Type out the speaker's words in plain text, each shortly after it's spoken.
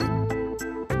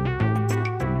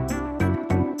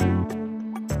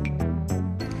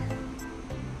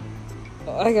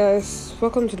Hi guys,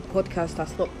 welcome to the podcast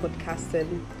that's not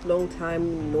podcasting. Long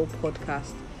time, no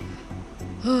podcast.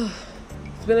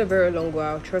 It's been a very long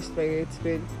while, trust me, it's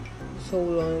been so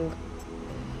long.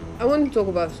 I want to talk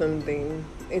about something.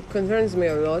 It concerns me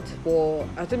a lot, but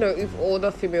I don't know if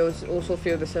older females also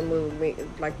feel the same way with me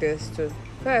like this too.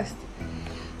 First,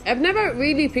 I've never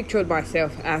really pictured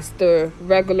myself as the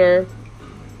regular,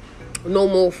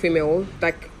 normal female,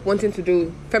 like wanting to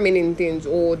do feminine things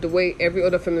or the way every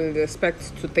other female expects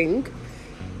to think.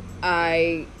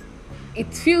 It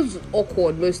feels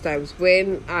awkward most times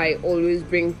when I always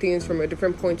bring things from a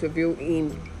different point of view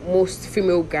in most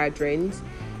female gatherings,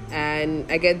 and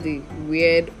I get the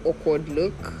weird, awkward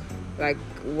look. Like,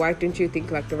 why don't you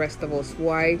think like the rest of us?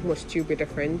 Why must you be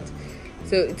different?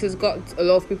 So it has got a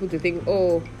lot of people to think,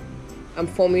 oh, I'm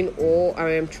forming or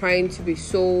I am trying to be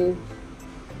so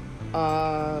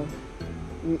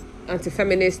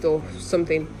anti-feminist or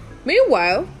something.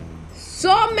 Meanwhile,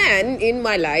 some men in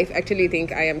my life actually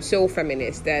think I am so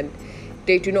feminist, and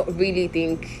they do not really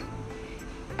think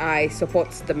I support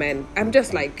the men. I'm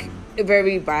just like a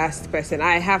very biased person.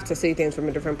 I have to say things from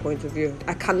a different point of view.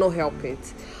 I cannot help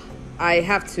it. I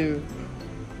have to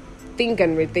think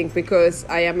and rethink because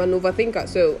I am an overthinker.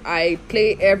 So I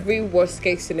play every worst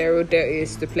case scenario there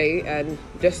is to play, and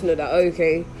just know that,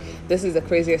 okay, this is the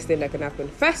craziest thing that can happen.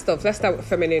 First off, let's start with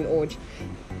feminine urge.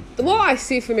 The more I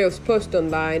see females post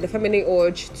online, the feminine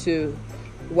urge to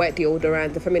wear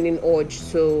deodorant, the feminine urge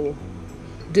to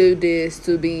do this,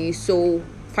 to be so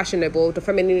fashionable, the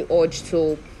feminine urge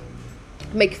to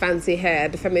make fancy hair,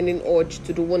 the feminine urge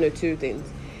to do one or two things.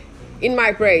 In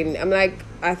my brain, I'm like,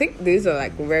 I think these are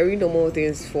like very normal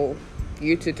things for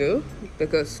you to do,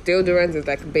 because deodorant is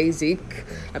like basic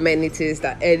amenities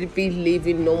that every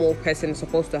living normal person is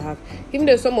supposed to have, even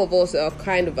though some of us are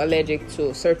kind of allergic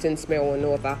to certain smell or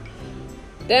another.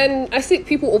 Then I see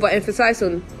people overemphasize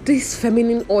on this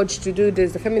feminine urge to do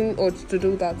this, the feminine urge to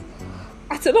do that.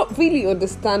 I do not really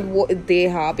understand what they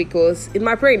are, because in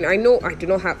my brain, I know I do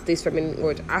not have this feminine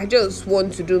urge. I just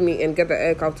want to do me and get the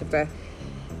egg out of there.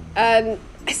 And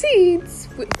I see it.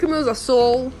 Females are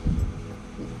so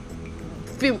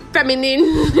feminine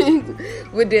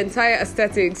with the entire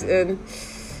aesthetics, and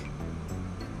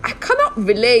I cannot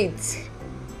relate.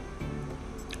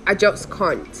 I just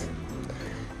can't.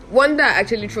 One that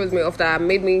actually throws me off, that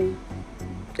made me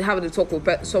have the talk with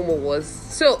someone, was,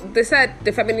 so they said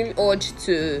the feminine urge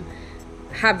to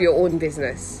have your own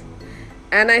business.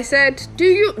 And I said, do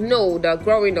you know that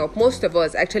growing up, most of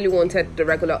us actually wanted the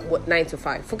regular 9 to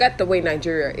 5? Forget the way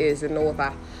Nigeria is and all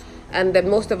that. And then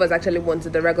most of us actually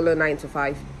wanted the regular 9 to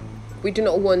 5. We do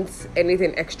not want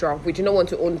anything extra. We do not want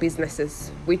to own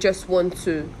businesses. We just want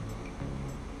to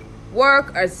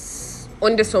work as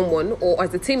under someone or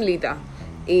as a team leader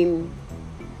in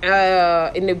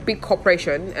a big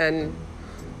corporation and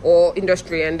or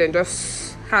industry, and then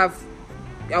just have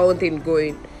our own thing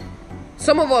going.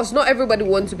 Some of us, not everybody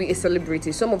wants to be a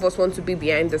celebrity. Some of us want to be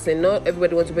behind the scene. Not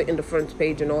everybody wants to be in the front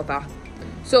page and all that.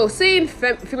 So seeing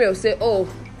females say,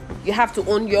 oh, you have to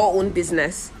own your own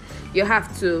business, you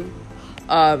have to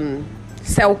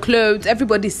sell clothes.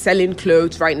 Everybody's selling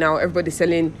clothes right now. Everybody's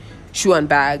selling shoe and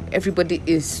bag. Everybody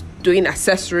is doing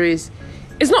accessories.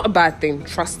 It's not a bad thing,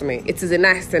 trust me. It is a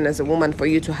nice thing as a woman for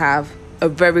you to have a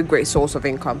very great source of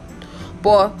income.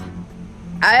 But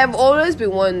I have always been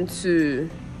one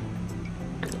to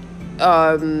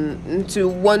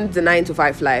want the 9 to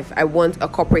 5 life. I want a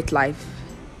corporate life.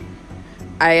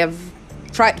 I have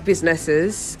tried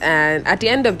businesses, and at the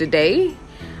end of the day,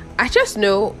 I just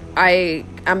know I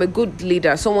am a good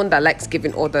leader, someone that likes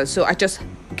giving orders. So I just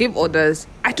give orders.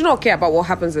 I do not care about what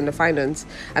happens in the finance,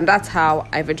 and that's how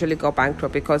I eventually got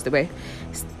bankrupt, because the way,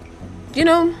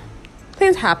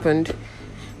 things happened.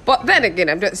 But then again,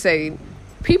 I'm just saying,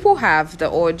 people have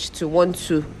the urge to want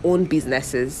to own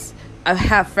businesses. I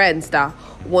have friends that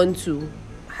want to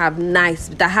have nice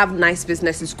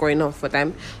businesses going on for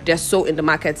them. They're so in the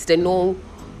markets. They know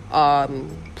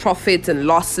profits and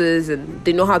losses, and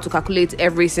they know how to calculate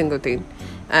every single thing.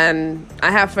 And I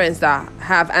have friends that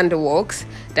have underworks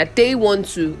that they want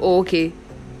to,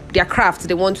 their craft,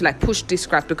 they want to like push this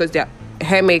craft because they're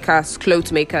hair makers,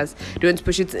 clothes makers. They want to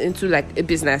push it into like a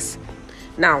business.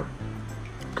 Now,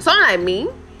 someone like me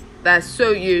that's so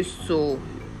used to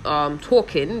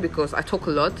talking, because I talk a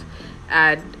lot,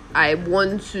 and I've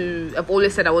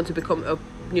always said I want to become a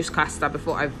newscaster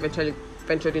before I eventually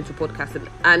ventured into podcasting.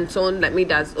 And someone like me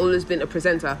that's always been a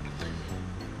presenter,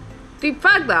 the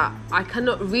fact that I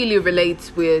cannot really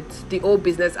relate with the whole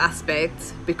business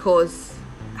aspect, because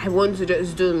I want to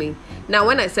just do me. Now,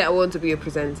 when I say I want to be a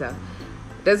presenter,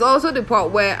 There's also the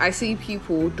part where I see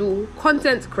people do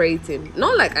content creating.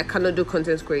 Not like I cannot do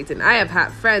content creating. I have had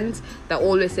friends that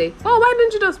always say, oh, why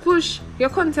don't you just push your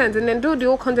content and then do the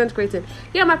whole content creating?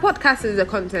 Yeah, my podcast is a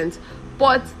content,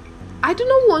 but I do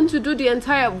not want to do the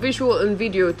entire visual and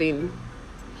video thing.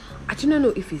 I do not know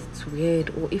if it's weird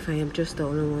or if I am just the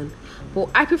only one, but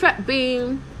I prefer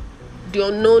being the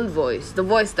unknown voice, the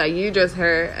voice that you just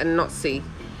hear and not see.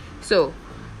 So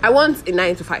I want a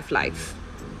 9-to-5 life,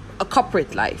 a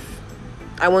corporate life.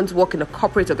 I want to work in a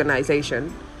corporate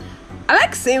organization. I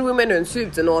like seeing women in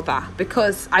suits and all that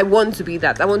because I want to be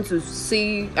that. I want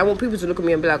people to look at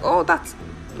me and be like, oh, that's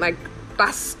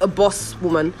a boss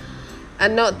woman,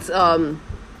 and not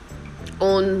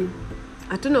on,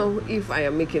 I don't know if I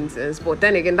am making sense, but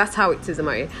then again, that's how it is in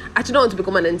my, I do not want to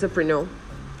become an entrepreneur.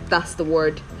 That's the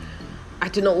word. I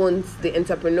do not want the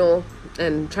entrepreneur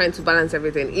and trying to balance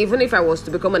everything. Even if I was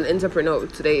to become an entrepreneur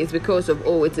today, it's because of,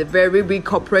 it's a very big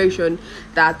corporation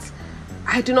that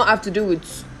I do not have to do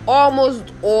with almost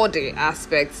all the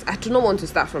aspects. I do not want to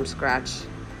start from scratch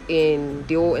in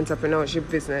the whole entrepreneurship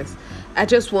business. I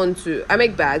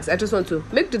make bags. I just want to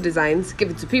make the designs, give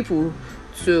it to people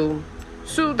to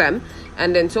sew them,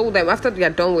 and then sell them. After they are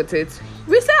done with it,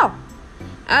 we sell.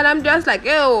 And I'm just like,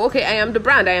 oh, okay, I am the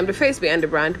brand. I am the face behind the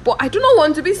brand. But I do not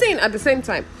want to be seen at the same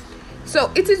time.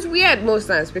 So it is weird most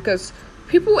times because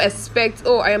people expect,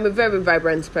 I am a very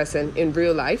vibrant person in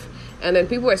real life. And then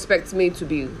people expect me to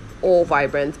be all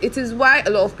vibrant. It is why a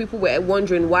lot of people were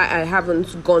wondering why I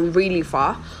haven't gone really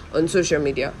far on social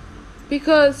media.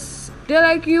 Because they're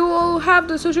like, you will have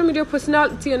the social media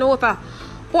personality and all that.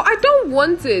 But I don't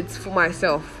want it for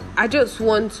myself. I just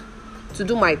want to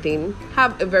do my thing,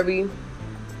 have a very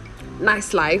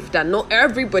nice life that not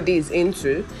everybody is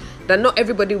into, that not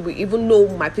everybody will even know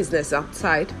my business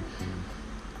outside.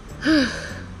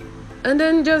 And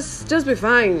then just be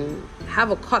fine.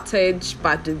 Have a cottage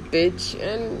by the beach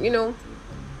and,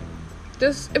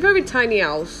 just a very tiny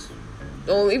house.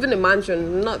 Or even a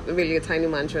mansion. Not really a tiny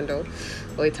mansion though.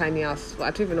 Or a tiny house. But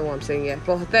I don't even know what I'm saying yet.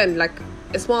 But then like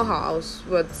a small house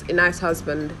with a nice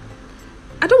husband.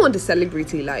 I don't want the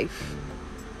celebrity life.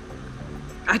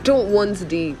 I don't want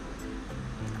the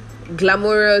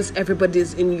glamorous,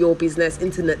 everybody's in your business,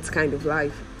 internet kind of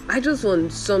life. I just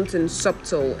want something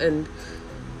subtle and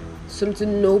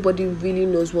something nobody really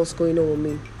knows what's going on with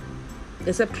me,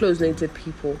 except close-knitted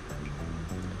people.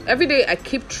 Every day I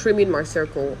keep trimming my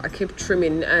circle. I keep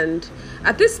trimming, and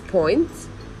at this point,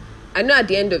 I know at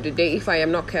the end of the day, if I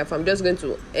am not careful, I'm just going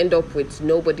to end up with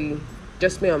nobody,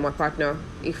 just me and my partner,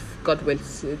 if God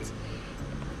wills it,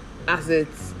 as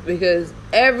it's, because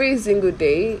every single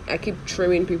day I keep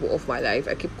trimming people off my life.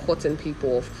 I keep cutting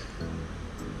people off,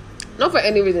 not for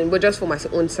any reason, but just for my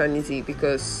own sanity,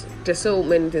 because there's so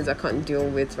many things I can't deal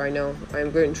with right now. I'm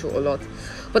going through a lot.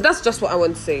 But that's just what I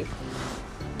want to say.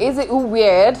 Is it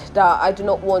weird that I do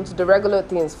not want the regular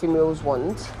things females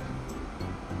want?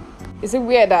 Is it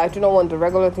weird that I do not want the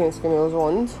regular things females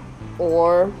want?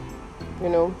 Or,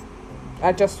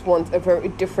 I just want a very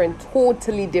different,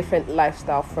 totally different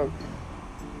lifestyle from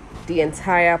the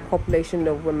entire population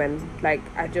of women. Like,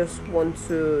 I just want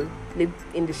to live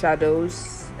in the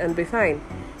shadows and be fine,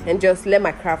 and just let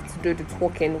my craft do the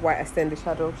talking while I stay in the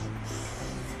shadows.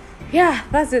 Yeah,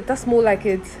 that's it. That's more like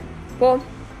it. But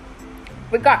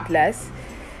regardless,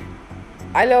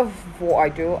 I love what I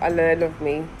do. I love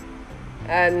me.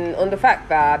 And on the fact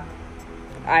that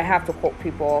I have to cut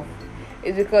people off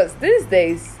is because these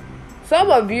days, some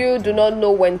of you do not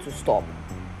know when to stop.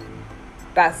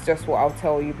 That's just what I'll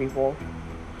tell you people.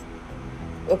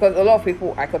 Because a lot of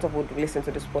people I cut off would listen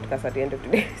to this podcast at the end of the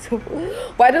day. So,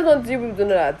 but I don't want you people to know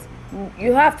that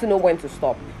you have to know when to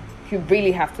stop. You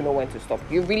really have to know when to stop.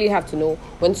 You really have to know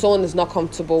when someone is not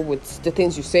comfortable with the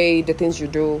things you say, the things you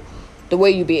do, the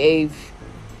way you behave.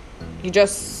 You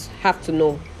just have to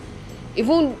know.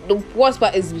 Even the worst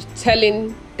part is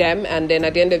telling them, and then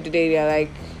at the end of the day, they're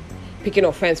like picking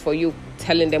offense for you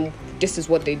telling them this is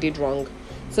what they did wrong.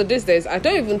 So these days, I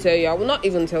don't even tell you. I will not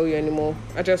even tell you anymore.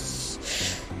 I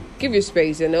just give you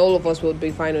space, and all of us will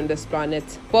be fine on this planet.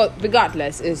 But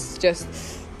regardless, it's just,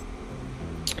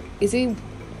 is it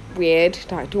weird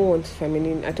that I don't want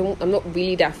feminine? I'm not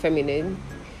really that feminine.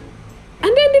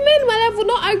 And then the men in my life will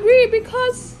not agree,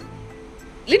 because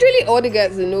literally all the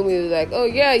guys that know me is like, oh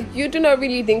yeah, you do not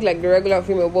really think like the regular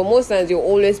female, but most times you're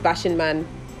always bashing man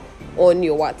on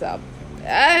your WhatsApp.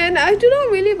 And I do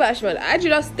not really bash man. I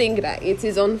just think that it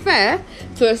is unfair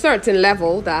to a certain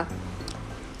level that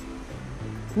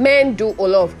men do a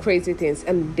lot of crazy things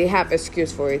and they have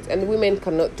excuse for it, and women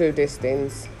cannot do these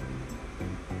things.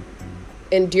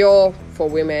 Endure for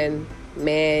women,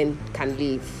 men can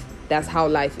leave. That's how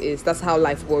life is. That's how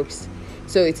life works.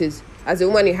 So it is, as a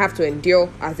woman, you have to endure.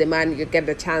 As a man, you get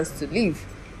the chance to leave.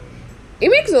 It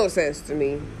makes no sense to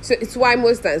me. So it's why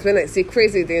most times when I see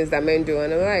crazy things that men do,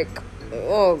 and I'm like,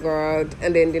 oh God.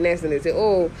 And then the next thing they say,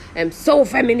 oh, I'm so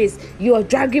feminist. You are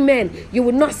dragging men. You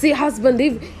would not see husband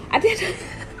leave. I did.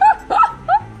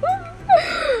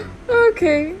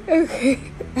 Okay.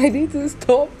 I need to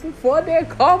stop before they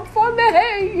come for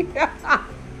me.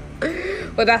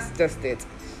 But that's just it.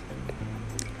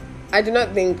 I do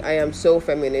not think I am so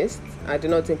feminist. I do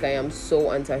not think I am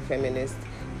so anti-feminist.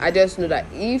 I just know that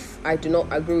if I do not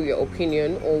agree with your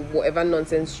opinion or whatever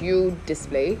nonsense you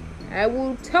display, I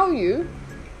will tell you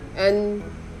and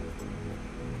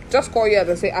just call you out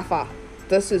and say, Afa,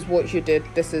 this is what you did,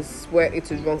 this is where it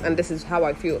is wrong, and this is how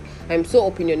I feel. I'm so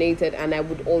opinionated, and I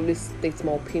would always state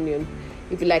my opinion.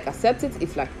 If you like, accept it.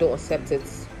 If you like, don't accept it.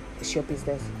 It's your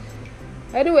business.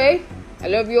 Anyway, I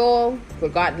love you all,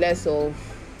 regardless of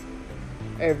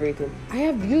everything. I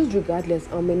have used regardless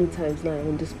how many times now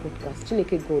on this podcast.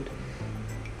 Chineke God.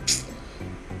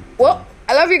 Well,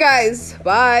 I love you guys.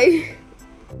 Bye.